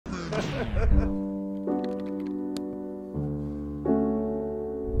Hi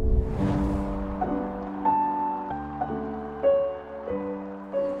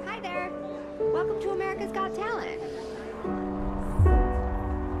there. Welcome to America's Got Talent.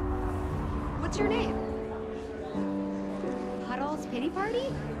 What's your name? Puddles Pity Party?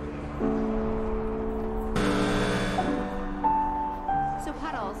 So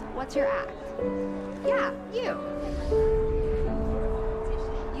Puddles, what's your act? Yeah, you.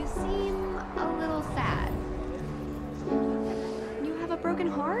 You seem a little sad. You have a broken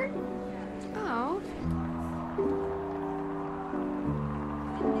heart? Oh.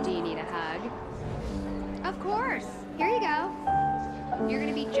 Do you need a hug? Of course. Here you go. You're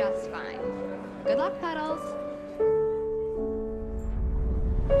gonna be just fine. Good luck, Puddles.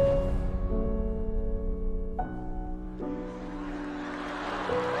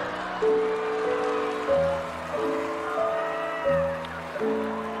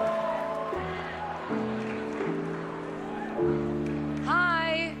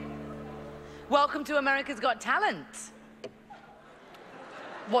 Hi. Welcome to America's Got Talent.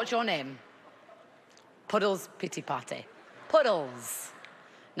 What's your name? Puddles Pity Party. Puddles.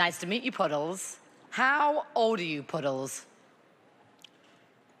 Nice to meet you, Puddles. How old are you, Puddles?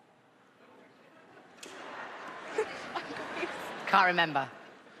 Can't remember.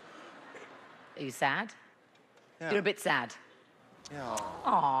 Are you sad? Yeah. You're a bit sad. Yeah.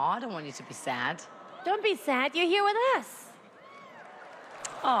 Aw, I don't want you to be sad. Don't be sad. You're here with us.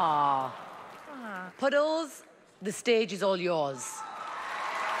 Aw. Puddles, the stage is all yours.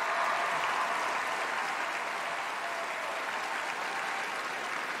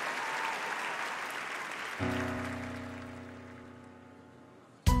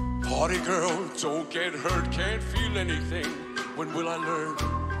 Party girl, don't get hurt, can't feel anything. When will I learn?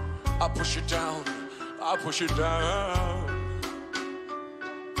 I push it down, I push it down.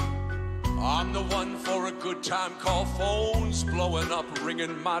 I'm the one for a good time, call phones blowing up,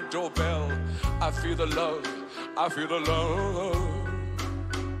 ringing my doorbell. I feel the love, I feel the love.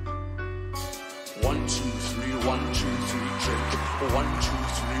 1, 2, 3, 1, 2, 3, drink. 1, 2,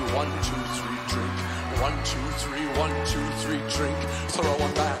 3, 1, 2, 3, drink. 1, 2, 3, 1, 2, 3, drink. Throw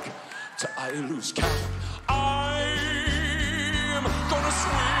one back till I lose count. I'm gonna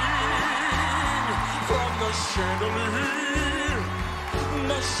swing from the chandelier,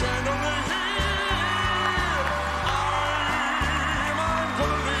 the chandelier. I'm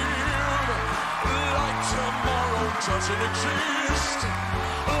gonna live like tomorrow doesn't exist,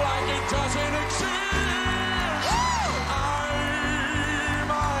 like it doesn't exist.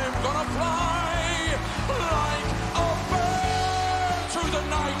 I'm gonna fly like a bird through the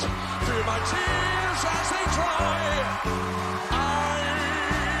night, feel my tears as they dry.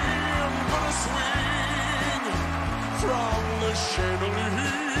 I'm gonna swing from the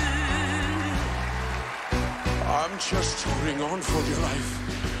chandelier. I'm just holding on for dear life.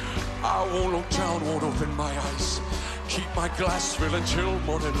 I won't look down, won't open my eyes. Keep my glass filled until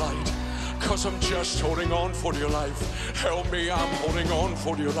morning light. Cause I'm just holding on for dear life. Help me, I'm holding on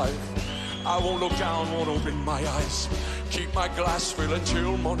for dear life. I won't look down, won't open my eyes. Keep my glass filled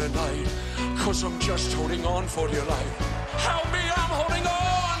until morning light. Cause I'm just holding on for dear life. Help me, I'm holding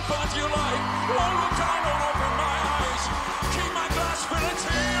on for dear life. Won't look down, won't open my eyes. Keep my glass filled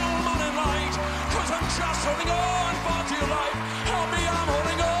until morning light. Cause I'm just holding on.